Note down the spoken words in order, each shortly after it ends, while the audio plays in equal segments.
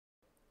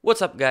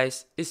What's up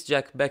guys, it's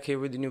Jack back here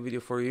with a new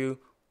video for you.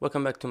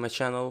 Welcome back to my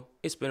channel.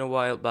 It's been a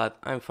while but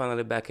I'm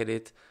finally back at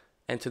it,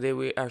 and today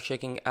we are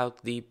checking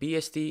out the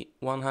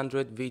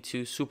BST100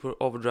 V2 Super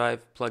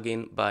Overdrive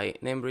plugin by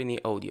Nembrini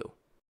Audio.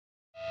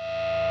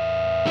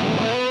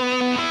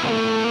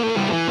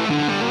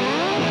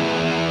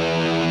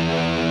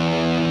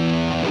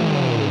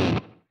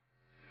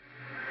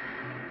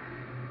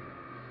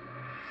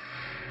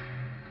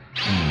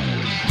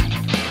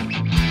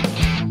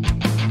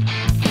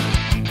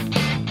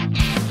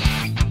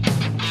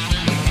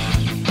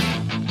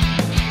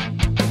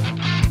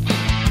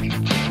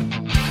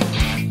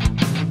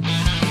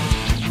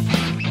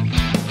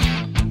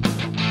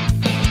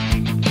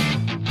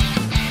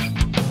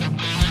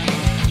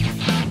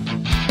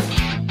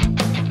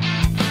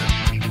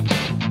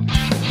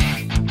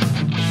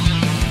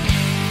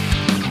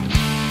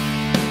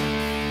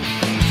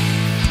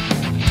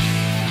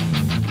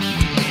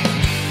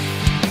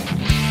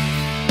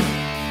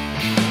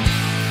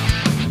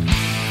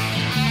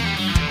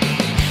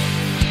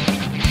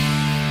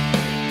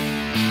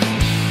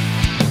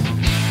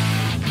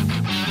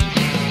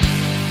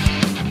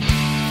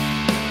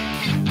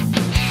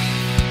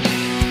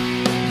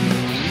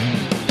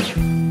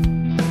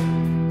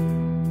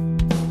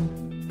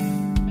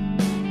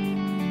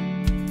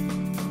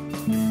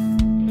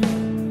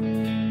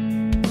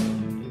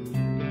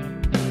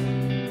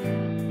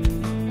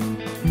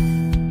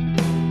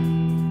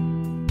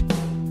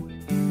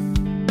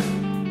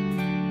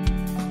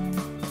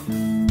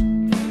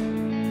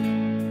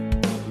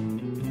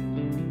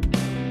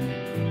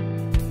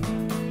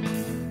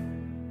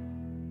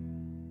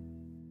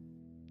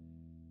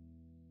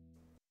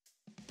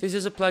 This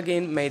is a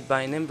plugin made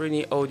by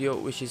Nembrini Audio,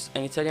 which is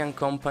an Italian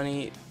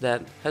company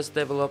that has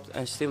developed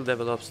and still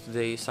develops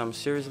today some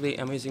seriously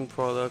amazing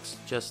products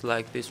just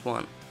like this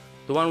one.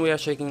 The one we are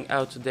checking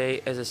out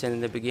today, as I said in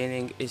the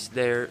beginning, is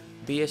their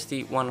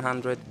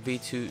BST100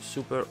 V2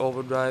 Super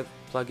Overdrive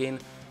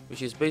plugin,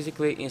 which is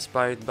basically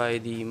inspired by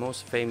the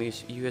most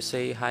famous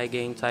USA high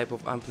gain type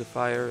of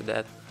amplifier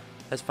that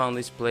has found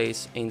its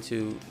place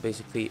into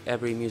basically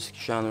every music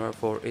genre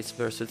for its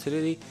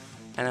versatility.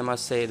 And I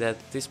must say that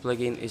this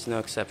plugin is no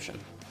exception.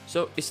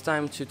 So it's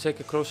time to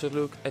take a closer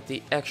look at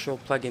the actual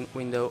plugin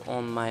window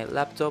on my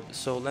laptop,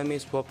 so let me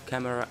swap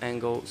camera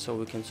angle so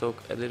we can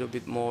talk a little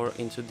bit more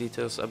into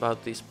details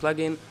about this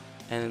plugin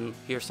and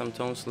hear some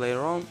tones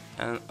later on,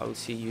 and I'll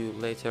see you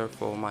later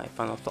for my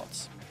final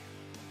thoughts.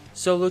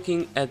 So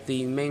looking at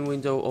the main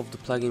window of the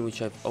plugin,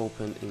 which I've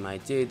opened in my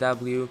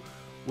DAW,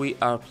 we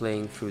are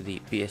playing through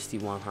the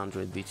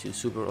BST100 V2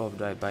 Super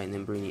Overdrive by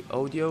Nembrini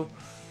Audio,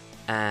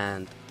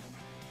 and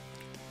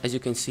as you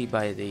can see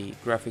by the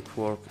graphic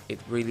work, it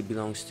really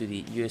belongs to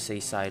the USA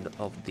side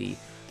of the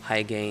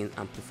high gain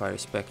amplifier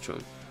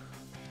spectrum.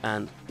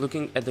 And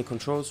looking at the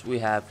controls, we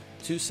have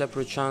two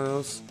separate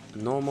channels,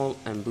 normal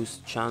and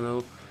boost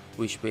channel,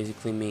 which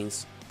basically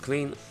means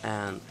clean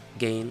and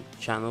gain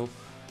channel,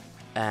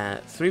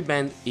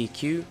 3-band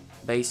EQ,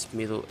 bass,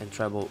 middle and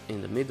treble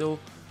in the middle,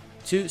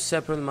 two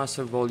separate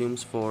master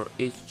volumes for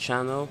each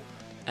channel,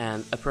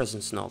 and a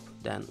presence knob.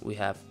 Then we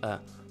have a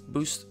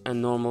boost and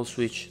normal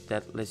switch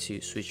that lets you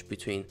switch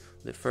between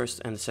the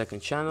first and the second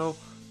channel,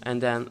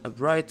 and then a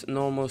bright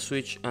normal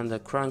switch and a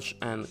crunch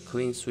and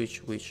clean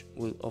switch, which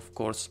will of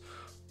course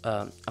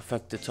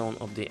affect the tone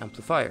of the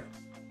amplifier.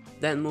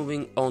 Then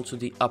moving on to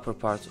the upper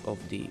part of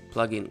the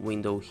plugin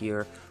window,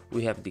 here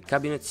we have the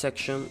cabinet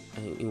section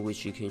in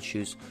which you can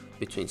choose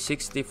between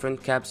 6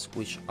 different cabs,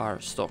 which are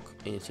stock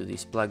into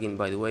this plugin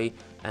by the way,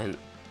 and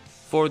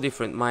 4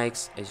 different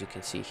mics, as you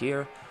can see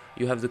here.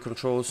 You have the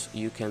controls,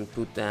 you can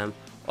put them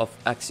off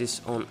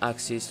axis, on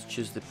axis,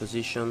 choose the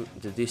position,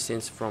 the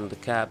distance from the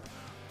cab,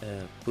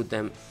 put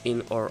them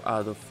in or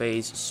out of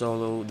phase,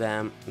 solo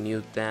them,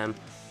 mute them,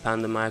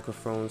 pan the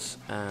microphones,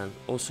 and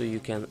also you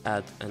can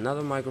add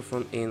another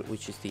microphone in,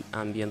 which is the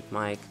ambient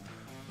mic.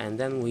 And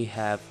then we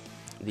have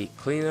the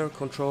cleaner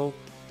control,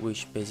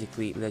 which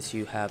basically lets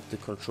you have the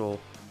control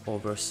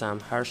over some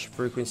harsh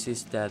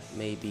frequencies that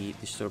may be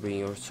disturbing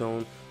your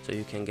tone, so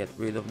you can get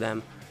rid of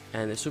them.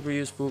 And a super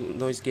useful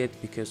noise gate,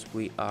 because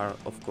we are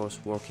of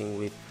course working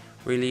with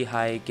really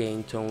high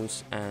gain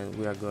tones and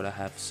we are gonna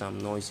have some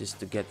noises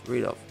to get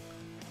rid of.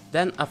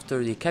 Then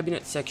after the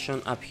cabinet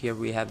section, up here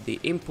we have the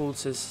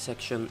impulses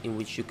section, in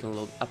which you can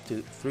load up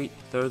to 3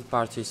 third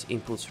parties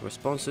impulse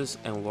responses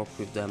and work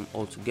with them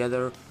all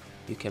together.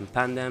 You can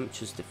pan them,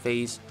 choose the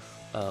phase,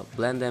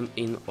 blend them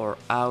in or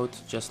out,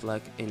 just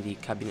like in the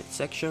cabinet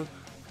section.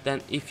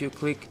 Then if you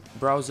click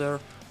browser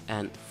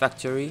and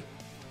factory,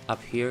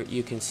 up here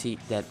you can see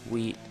that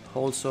we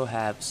also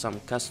have some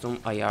custom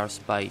IRs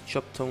by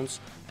Choptones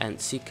and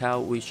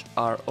Seacow, which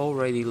are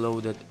already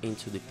loaded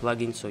into the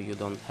plugin, so you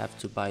don't have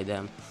to buy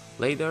them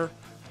later.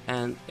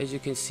 And as you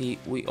can see,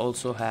 we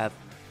also have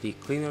the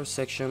cleaner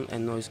section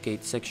and noise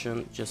gate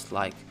section, just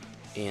like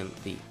in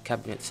the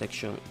cabinet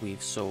section we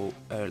saw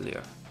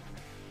earlier.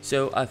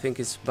 So I think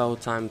it's about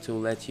time to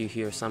let you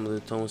hear some of the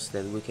tones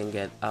that we can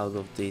get out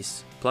of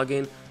this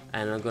plugin.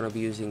 and I'm gonna be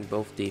using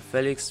both the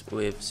Felix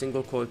with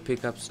single coil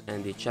pickups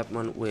and the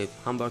Chapman with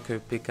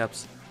humbucker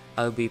pickups.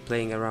 I'll be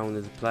playing around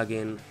with the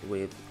plugin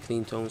with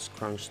clean tones,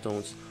 crunch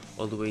tones,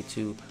 all the way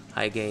to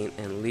high gain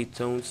and lead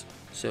tones.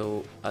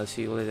 So I'll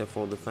see you later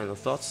for the final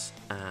thoughts,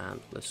 and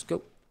let's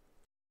go.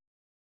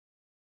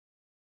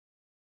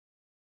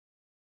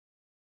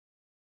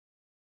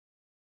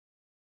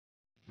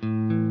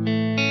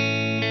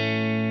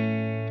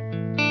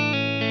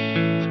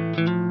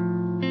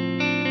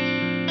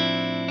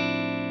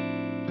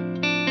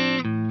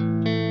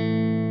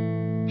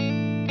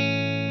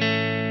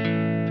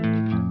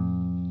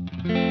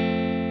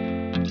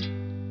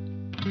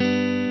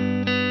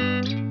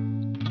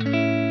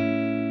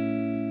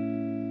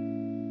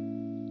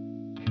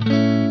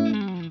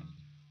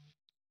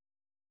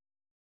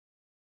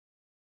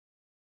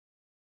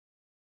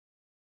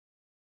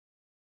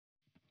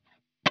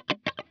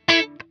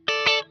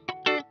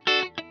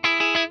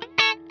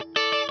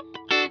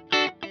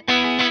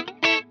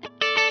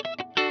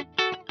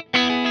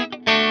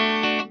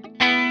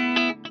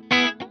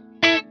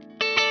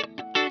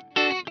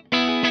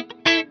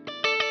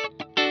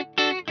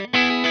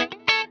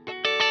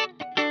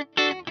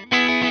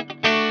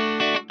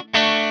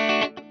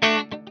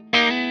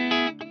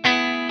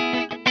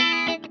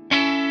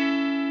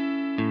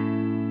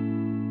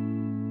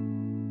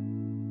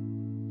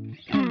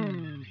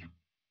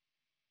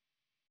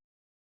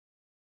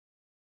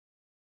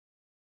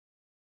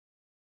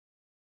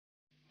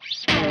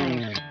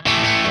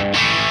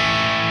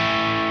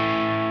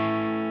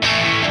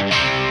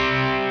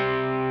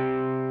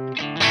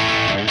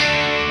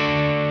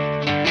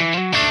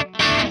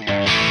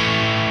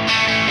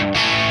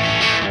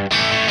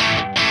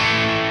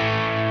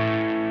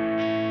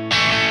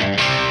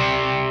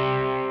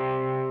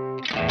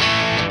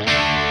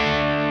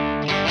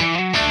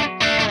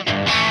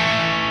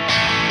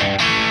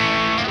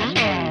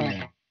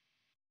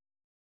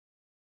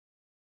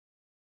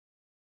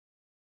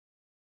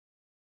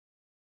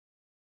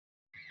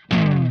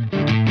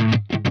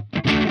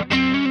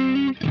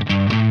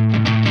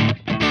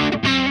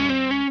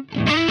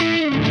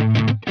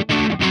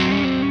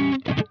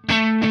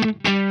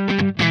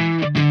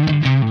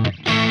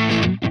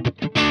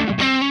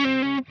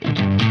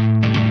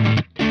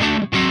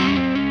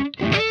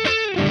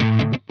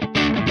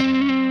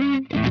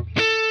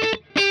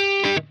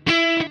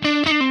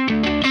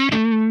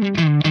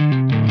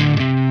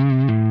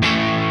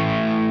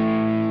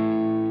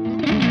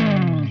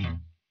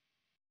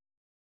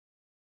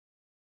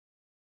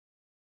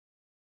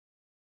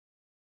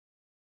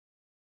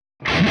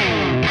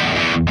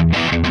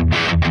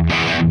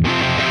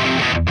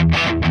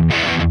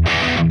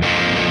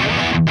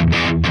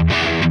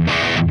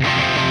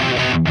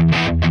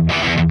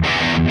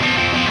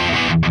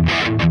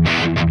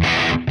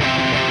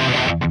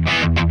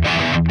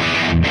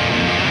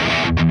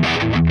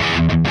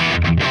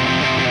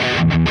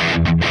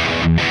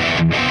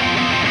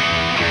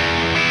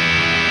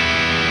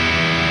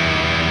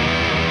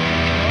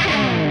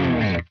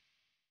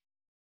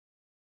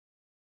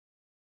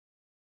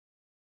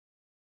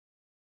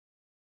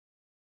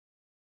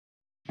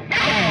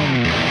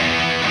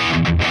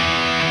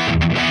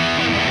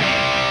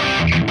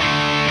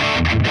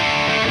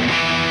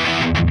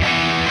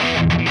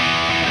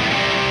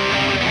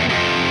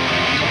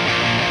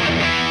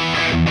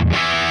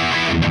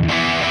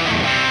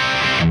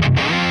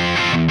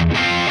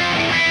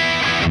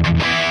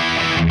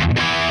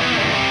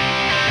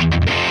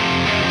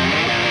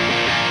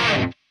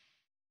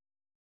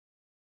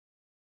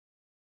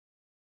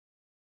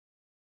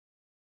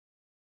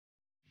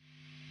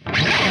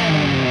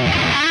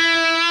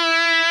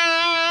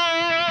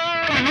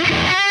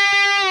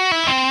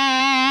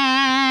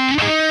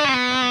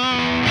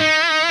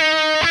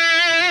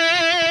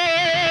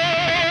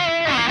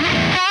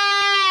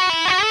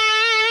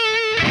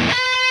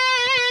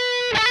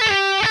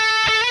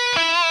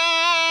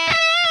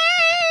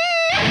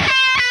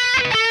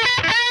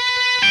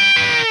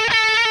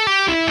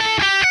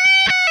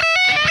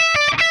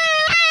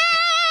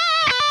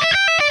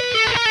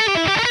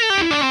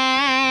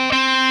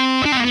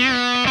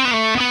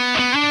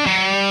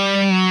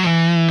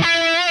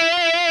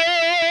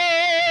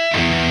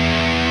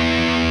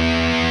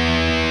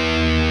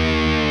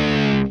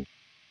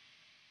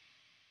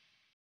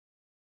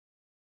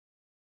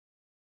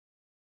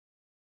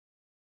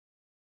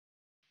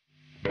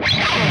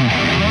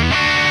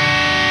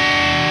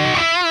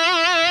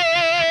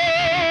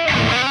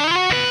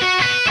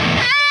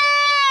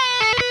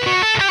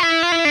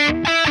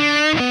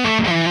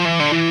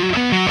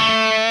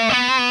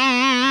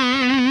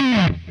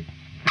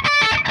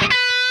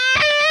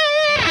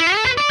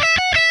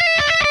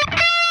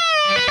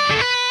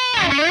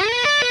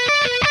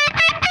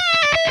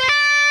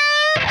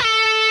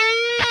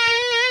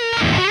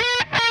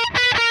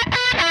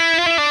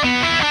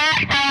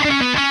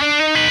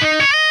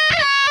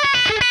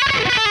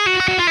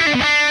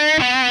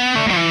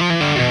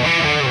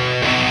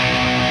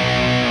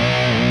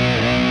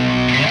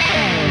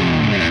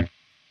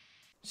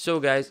 So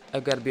guys, I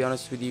gotta be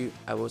honest with you,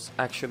 I was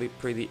actually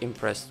pretty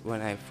impressed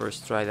when I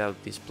first tried out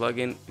this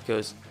plugin,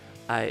 because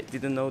I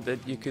didn't know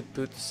that you could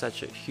put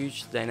such a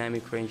huge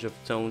dynamic range of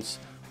tones,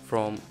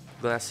 from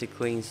classic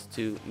cleans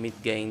to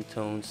mid-gain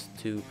tones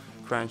to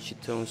crunchy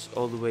tones,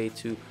 all the way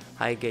to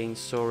high-gain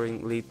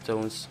soaring lead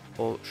tones,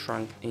 all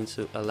shrunk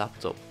into a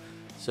laptop.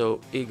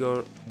 So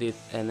Igor did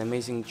an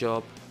amazing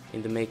job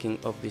in the making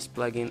of this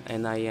plugin,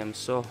 and I am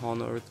so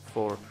honored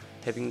for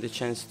having the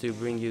chance to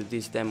bring you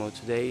this demo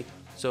today.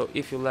 So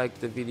if you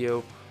liked the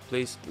video,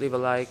 please leave a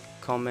like,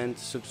 comment,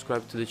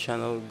 subscribe to the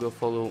channel, go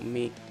follow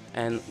me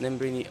and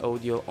Nembrini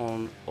Audio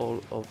on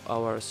all of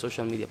our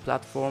social media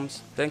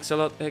platforms. Thanks a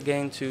lot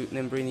again to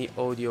Nembrini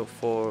Audio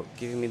for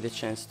giving me the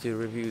chance to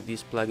review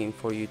this plugin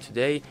for you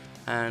today,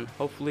 and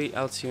hopefully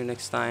I'll see you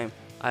next time.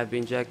 I've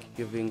been Jack,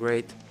 you've been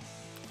great.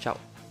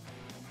 Ciao.